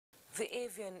The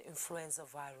avian influenza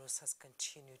virus has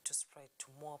continued to spread to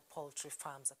more poultry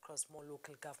farms across more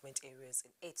local government areas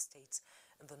in 8 states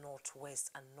in the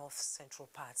northwest and north-central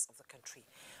parts of the country.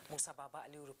 Musa Baba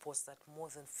Ali reports that more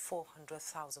than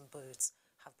 400,000 birds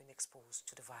have been exposed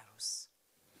to the virus.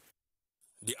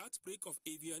 The outbreak of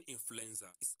avian influenza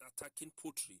is attacking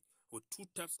poultry with two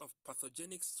types of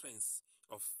pathogenic strains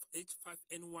of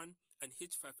H5N1 and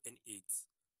H5N8.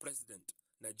 President,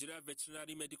 Nigeria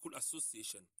Veterinary Medical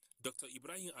Association, Dr.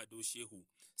 Ibrahim Ado Shehu,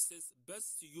 says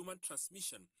birds-to-human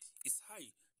transmission is high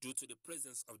due to the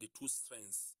presence of the two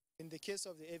strains. In the case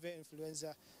of the avian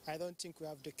influenza, I don't think we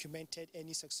have documented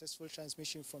any successful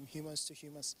transmission from humans to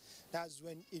humans. That's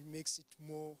when it makes it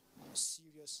more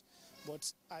serious.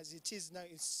 But as it is now,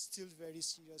 it's still very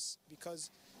serious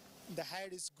because the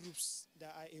high-risk groups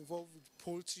that are involved with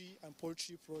poultry and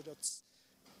poultry products,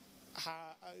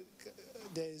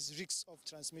 there is risk of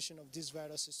transmission of these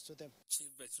viruses to them.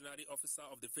 Chief Veterinary Officer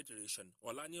of the Federation,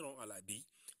 Olaniran Alabi,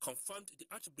 confirmed the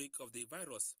outbreak of the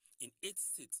virus in 8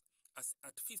 states as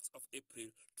at 5th of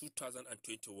April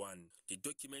 2021. The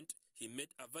document he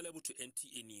made available to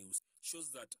NTA News shows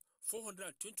that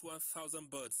 421,000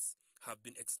 birds have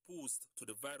been exposed to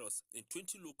the virus in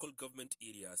 20 local government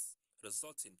areas,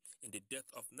 resulting in the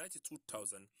death of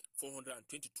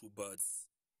 92,422 birds.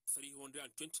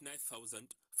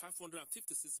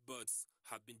 329,556 birds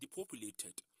have been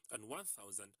depopulated and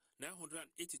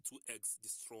 1,982 eggs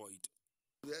destroyed.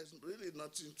 There's really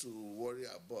nothing to worry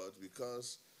about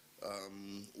because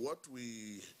what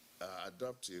we are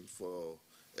adopting for,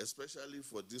 especially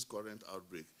for this current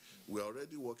outbreak, we're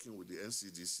already working with the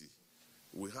NCDC.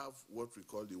 We have what we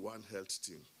call the One Health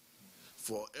team.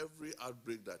 For every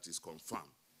outbreak that is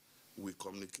confirmed, we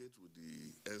communicate with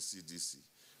the NCDC.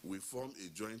 We form a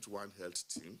joint One Health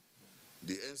team.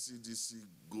 The NCDC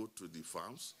go to the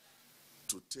farms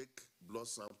to take blood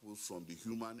samples from the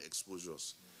human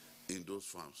exposures in those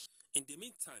farms. In the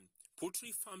meantime,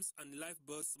 poultry farms and live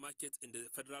birds markets in the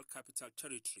Federal Capital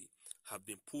Territory have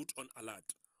been put on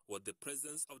alert with the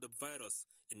presence of the virus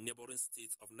in neighboring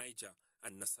states of Niger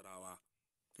and Nasarawa.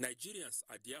 Nigerians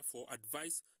are therefore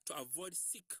advised to avoid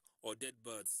sick or dead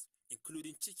birds,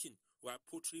 including chicken, while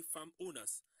poultry farm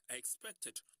owners are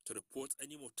expected to report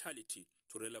any mortality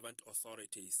to relevant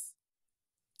authorities.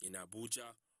 In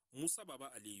Abuja, Musa Baba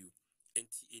Aliyu,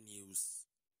 NTA News.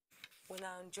 We're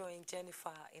now joining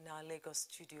Jennifer in our Lagos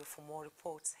studio for more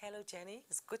reports. Hello, Jenny.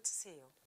 It's good to see you.